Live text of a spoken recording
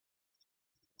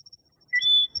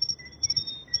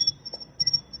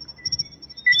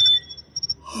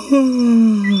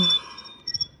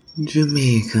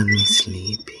Jamaica me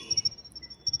sleepy.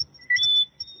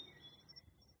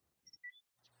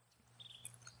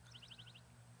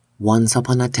 Once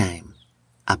upon a time,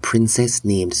 a princess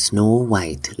named Snow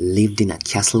White lived in a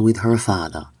castle with her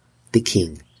father, the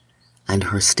king, and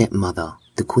her stepmother,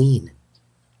 the queen.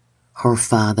 Her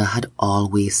father had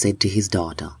always said to his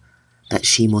daughter that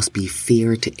she must be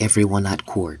fair to everyone at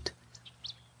court.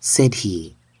 Said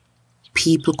he,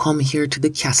 "People come here to the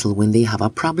castle when they have a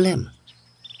problem.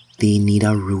 They need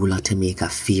a ruler to make a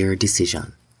fair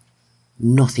decision.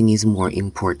 Nothing is more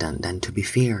important than to be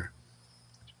fair."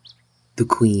 The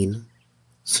queen,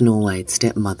 Snow White's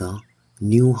stepmother,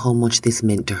 knew how much this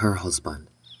meant to her husband.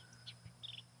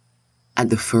 At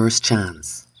the first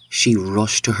chance, she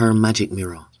rushed to her magic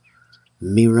mirror.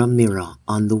 "Mirror, mirror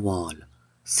on the wall,"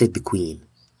 said the queen,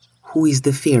 "who is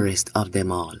the fairest of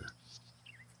them all?"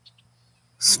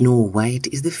 "Snow White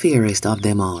is the fairest of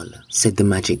them all," said the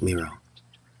magic mirror.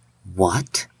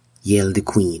 "What?" yelled the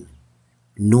queen.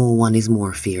 "No one is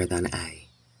more fair than I.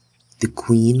 The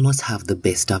queen must have the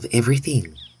best of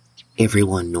everything.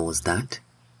 Everyone knows that.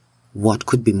 What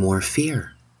could be more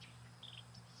fair?"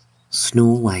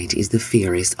 "Snow White is the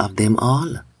fairest of them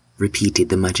all," repeated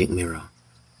the magic mirror.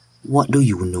 "What do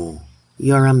you know?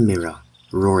 You're a mirror,"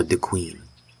 roared the queen,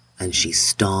 and she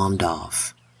stormed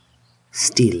off.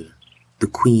 Still, the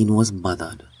queen was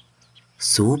bothered.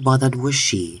 So bothered was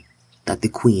she that the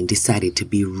queen decided to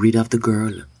be rid of the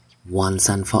girl once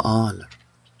and for all.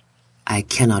 "I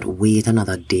cannot wait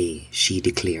another day," she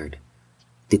declared.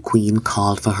 The queen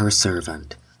called for her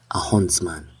servant, a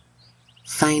huntsman.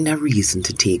 "Find a reason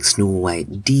to take Snow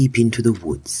White deep into the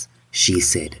woods," she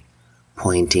said,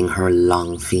 pointing her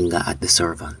long finger at the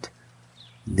servant.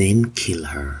 "Then kill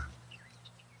her."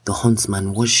 The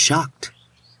huntsman was shocked,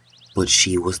 but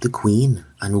she was the queen,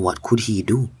 and what could he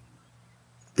do?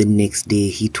 The next day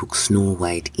he took Snow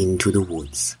White into the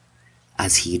woods.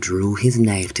 As he drew his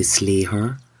knife to slay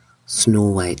her, Snow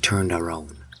White turned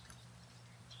around.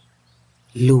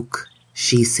 "Look,"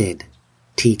 she said,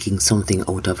 taking something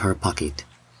out of her pocket.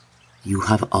 "You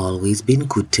have always been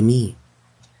good to me."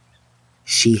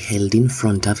 She held in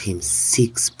front of him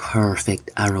 6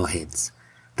 perfect arrowheads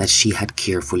that she had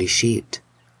carefully shaped.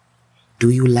 "Do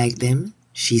you like them?"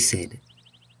 she said.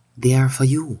 "They are for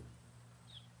you."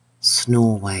 "Snow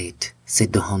White,"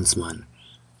 said the huntsman,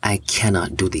 "I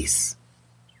cannot do this."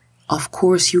 "Of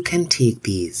course you can take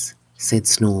these," said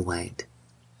Snow White.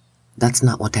 "That's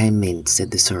not what I meant,"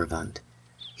 said the servant.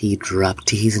 He dropped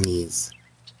to his knees.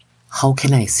 "How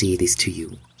can I say this to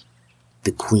you?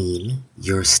 The queen,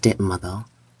 your stepmother,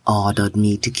 ordered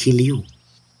me to kill you.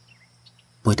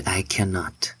 But I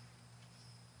cannot."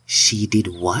 "She did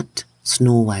what?"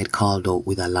 Snow White called out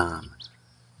with alarm.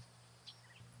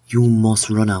 "You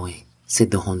must run away," said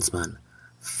the huntsman,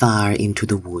 "far into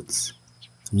the woods.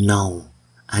 Now,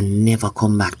 and never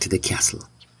come back to the castle."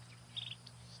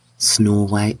 Snow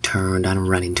White turned and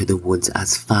ran into the woods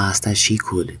as fast as she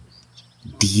could.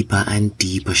 Deeper and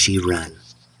deeper she ran.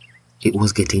 It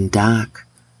was getting dark,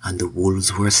 and the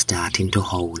wolves were starting to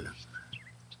howl.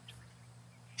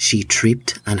 She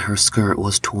tripped and her skirt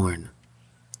was torn.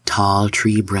 Tall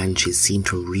tree branches seemed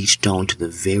to reach down to the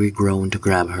very ground to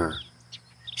grab her.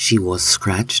 She was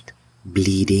scratched,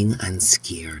 bleeding, and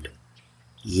scared.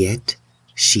 Yet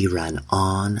she ran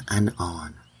on and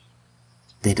on.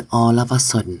 Then all of a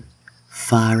sudden,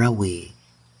 far away,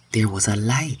 there was a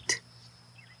light.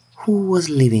 Who was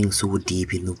living so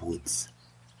deep in the woods?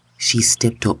 She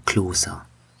stepped up closer.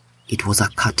 It was a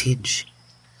cottage.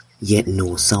 Yet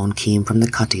no sound came from the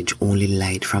cottage, only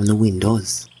light from the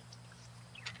windows.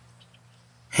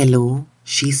 "Hello,"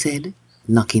 she said,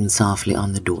 knocking softly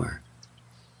on the door.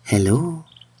 "Hello."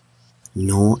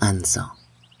 No answer.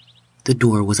 The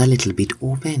door was a little bit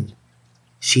open.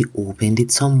 She opened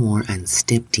it some more and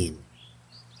stepped in.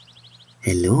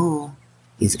 "Hello,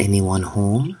 is anyone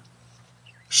home?"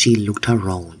 She looked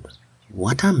around.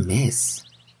 What a mess!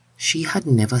 She had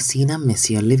never seen a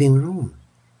messier living room.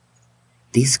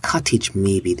 "This cottage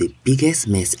may be the biggest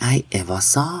mess I ever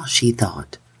saw," she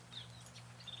thought.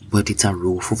 "But it's a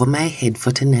roof over my head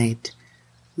for tonight.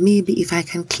 Maybe if I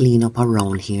can clean up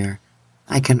around here,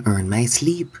 I can earn my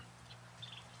sleep."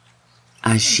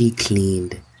 As she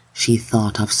cleaned, she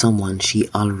thought of someone she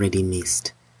already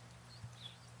missed.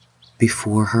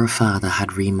 Before her father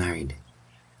had remarried,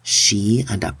 she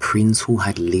and a prince who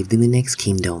had lived in the next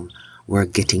kingdom were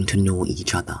getting to know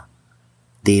each other.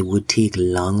 They would take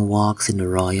long walks in the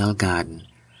royal garden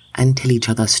and tell each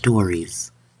other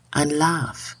stories and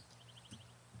laugh.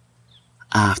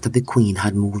 After the queen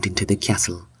had moved into the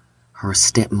castle, her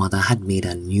stepmother had made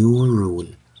a new rule.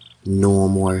 No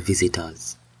more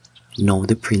visitors. Now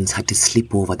the prince had to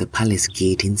slip over the palace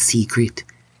gate in secret.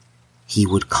 He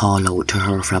would call out to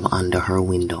her from under her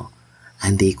window,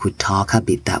 and they could talk a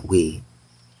bit that way.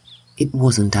 It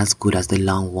wasn't as good as the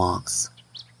long walks,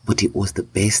 but it was the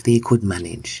best they could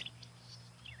manage.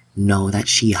 Now that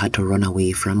she had to run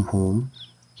away from home,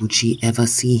 would she ever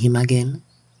see him again?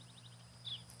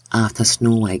 After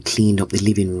Snow White cleaned up the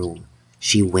living room,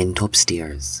 she went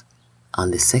upstairs.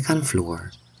 On the second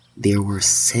floor, there were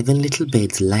 7 little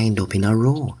beds lined up in a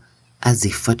row, as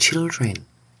if for children.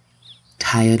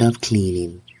 Tired of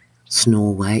cleaning, Snow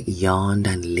White yawned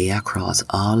and lay across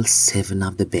all 7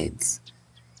 of the beds.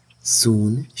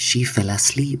 Soon she fell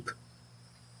asleep.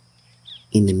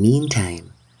 In the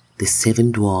meantime, the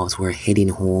 7 dwarfs were heading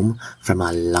home from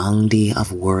a long day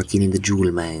of working in the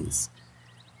jewel mines.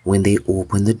 When they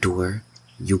opened the door,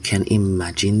 you can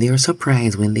imagine their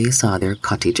surprise when they saw their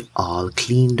cottage all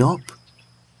cleaned up.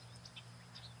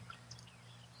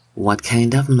 "What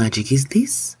kind of magic is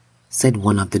this?" said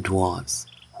one of the dwarfs,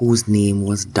 whose name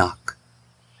was Doc.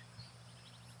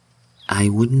 "I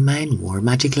wouldn't mind more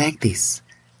magic like this,"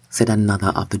 said another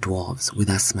of the dwarfs with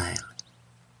a smile.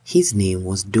 His name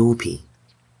was Dopey.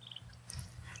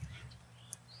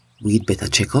 "We'd better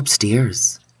check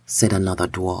upstairs," said another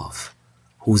dwarf,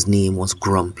 whose name was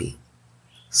Grumpy.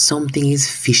 "Something is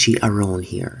fishy around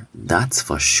here, that's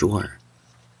for sure."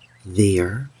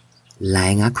 There,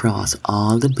 lying across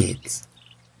all the beds,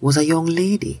 was a young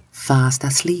lady fast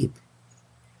asleep.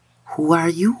 "Who are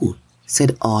you?"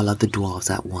 said all of the dwarfs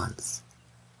at once.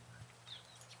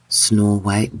 Snow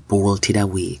White bolted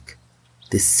awake.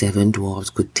 The 7 dwarfs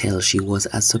could tell she was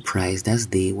as surprised as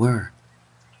they were.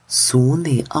 Soon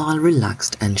they all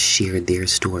relaxed and shared their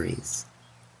stories.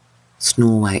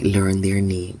 Snow White learned their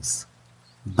names: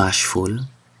 Bashful,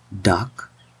 Doc,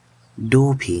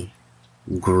 Dopey,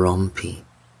 Grumpy,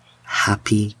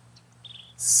 Happy,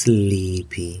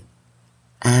 Sleepy,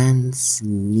 and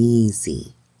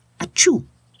Sneezy. Achoo!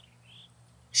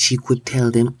 She could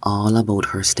tell them all about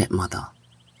her stepmother.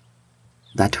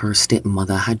 That her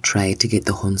stepmother had tried to get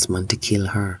the huntsman to kill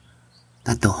her,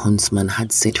 that the huntsman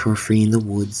had set her free in the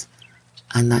woods,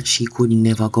 and that she could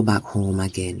never go back home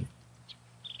again.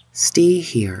 "Stay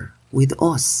here with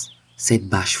us," said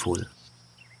Bashful.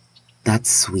 "That's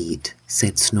sweet,"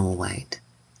 said Snow White.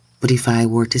 "But if I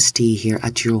were to stay here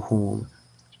at your home,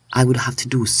 I would have to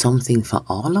do something for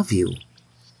all of you."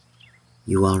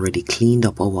 "You already cleaned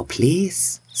up our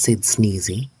place," said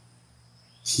Sneezy.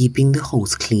 "Keeping the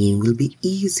house clean will be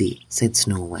easy," said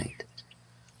Snow White,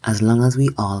 "as long as we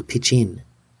all pitch in.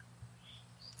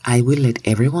 I will let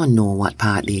everyone know what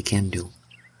part they can do,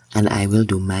 and I will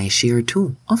do my share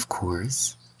too, of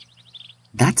course."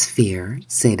 "That's fair,"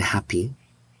 said Happy.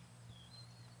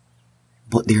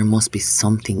 "But there must be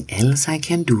something else I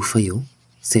can do for you,"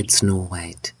 said Snow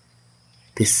White.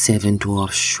 The 7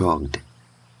 dwarfs shrugged.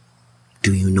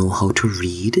 "Do you know how to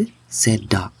read?" said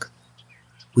Doc.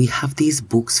 "We have these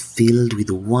books filled with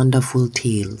wonderful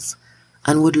tales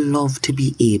and would love to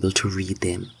be able to read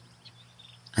them."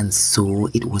 And so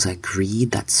it was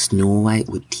agreed that Snow White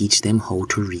would teach them how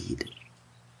to read.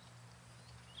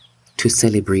 To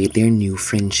celebrate their new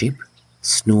friendship,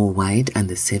 Snow White and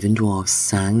the 7 dwarfs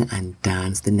sang and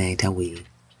danced the night away.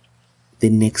 The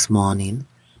next morning,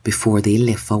 before they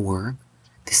left for work,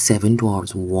 the 7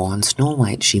 dwarfs warned Snow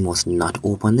White she must not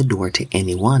open the door to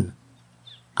anyone.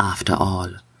 After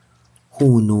all,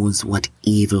 who knows what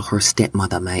evil her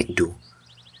stepmother might do?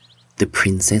 The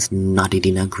princess nodded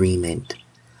in agreement,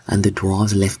 and the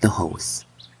dwarfs left the house.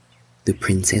 The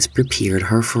princess prepared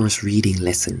her first reading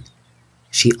lesson.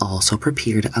 She also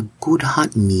prepared a good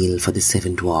hot meal for the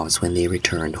 7 dwarfs when they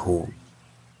returned home.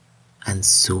 And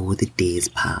so the days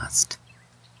passed.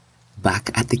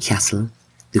 Back at the castle,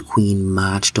 the queen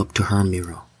marched up to her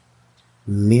mirror.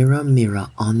 "Mirror,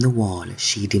 mirror on the wall,"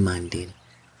 she demanded,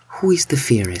 "who is the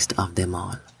fairest of them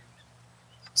all?"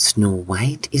 "Snow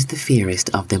White is the fairest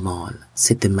of them all,"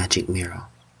 said the magic mirror.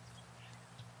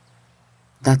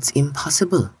 "That's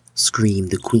impossible,"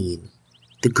 screamed the queen.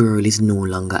 "The girl is no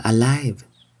longer alive."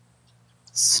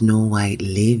 "Snow White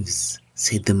lives,"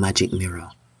 said the magic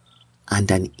mirror, and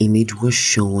an image was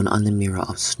shown on the mirror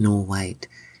of Snow White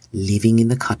living in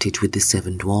the cottage with the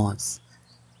 7 dwarfs.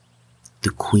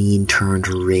 The queen turned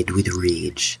red with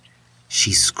rage.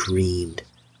 She screamed,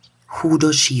 "Who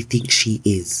does she think she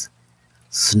is?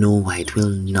 Snow White will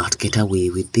not get away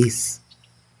with this."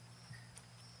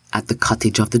 At the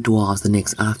cottage of the dwarfs the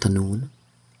next afternoon,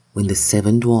 when the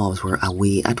 7 dwarfs were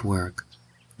away at work,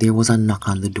 there was a knock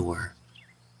on the door.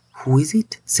 "Who is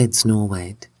it?" said Snow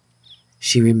White.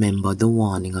 She remembered the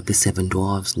warning of the 7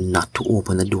 dwarfs not to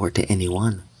open the door to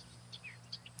anyone.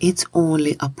 "It's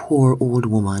only a poor old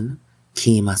woman,"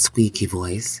 came a squeaky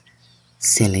voice,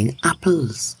 "selling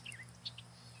apples."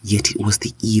 Yet it was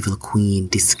the evil queen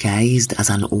disguised as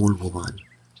an old woman.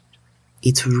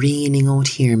 "It's raining out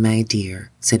here, my dear,"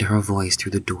 said her voice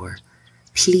through the door.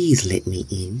 "Please let me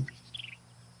in."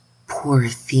 Poor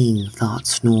thing, thought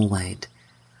Snow White,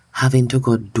 having to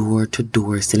go door to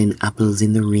door selling apples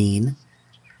in the rain,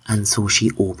 and so she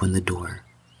opened the door.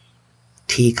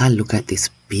 "Take a look at this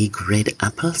big red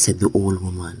apple," said the old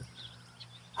woman,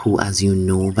 who, as you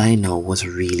know by now, was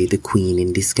really the queen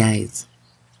in disguise.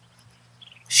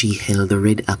 She held the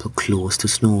red apple close to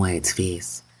Snow White's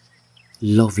face.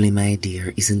 "Lovely, my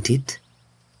dear, isn't it?"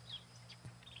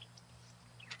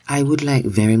 "I would like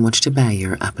very much to buy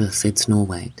your apple," said Snow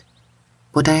White,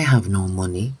 "but I have no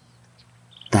money."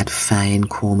 "That fine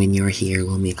comb in your hair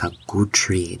will make a good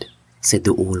trade," said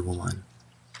the old woman.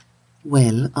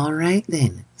 "Well, all right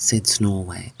then," said Snow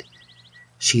White.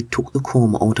 She took the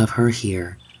comb out of her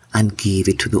hair and gave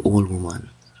it to the old woman,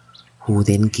 who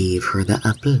then gave her the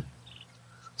apple.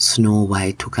 Snow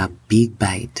White took a big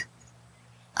bite.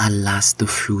 Alas, the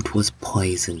fruit was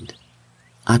poisoned.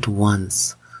 At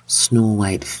once, Snow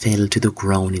White fell to the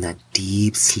ground in a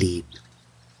deep sleep.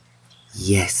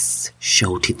 "Yes,"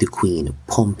 shouted the queen,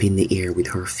 pumping the air with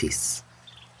her fists.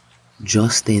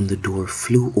 Just then the door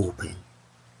flew open.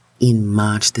 In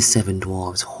marched the 7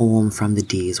 dwarfs home from the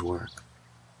day's work.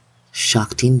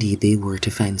 Shocked indeed they were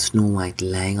to find Snow White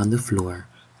lying on the floor,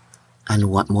 and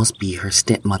what must be her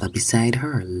stepmother beside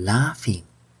her, laughing.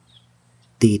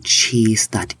 They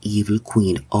chased that evil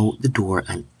queen out the door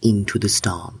and into the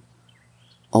storm.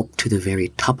 Up to the very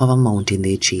top of a mountain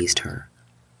they chased her.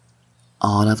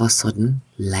 All of a sudden,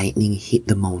 lightning hit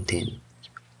the mountain.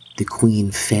 The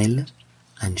queen fell,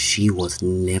 and she was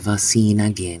never seen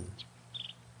again.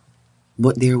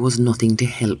 But there was nothing to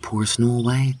help poor Snow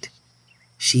White.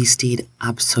 She stayed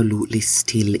absolutely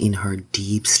still in her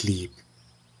deep sleep.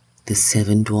 The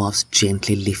 7 dwarfs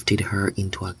gently lifted her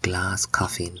into a glass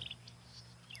coffin.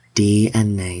 Day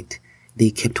and night they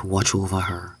kept watch over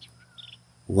her.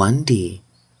 One day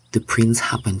the prince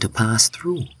happened to pass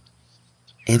through.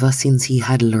 Ever since he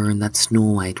had learned that Snow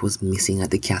White was missing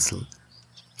at the castle,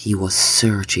 he was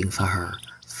searching for her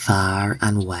far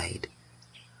and wide.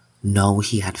 Now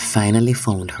he had finally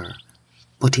found her,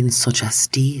 but in such a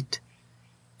state.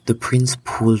 The prince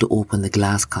pulled open the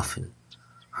glass coffin.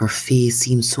 Her face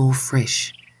seemed so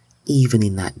fresh, even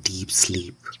in that deep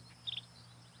sleep.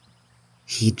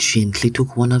 He gently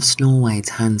took one of Snow White's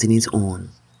hands in his own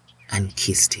and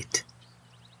kissed it.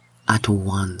 At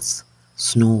once,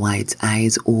 Snow White's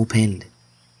eyes opened.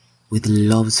 With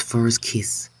love's first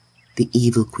kiss, the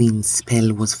evil queen's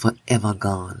spell was forever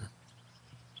gone.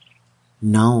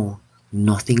 Now,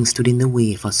 nothing stood in the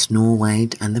way for Snow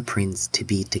White and the prince to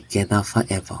be together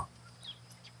forever.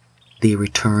 They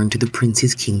returned to the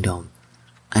prince's kingdom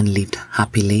and lived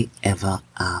happily ever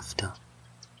after.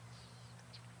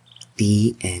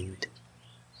 The end.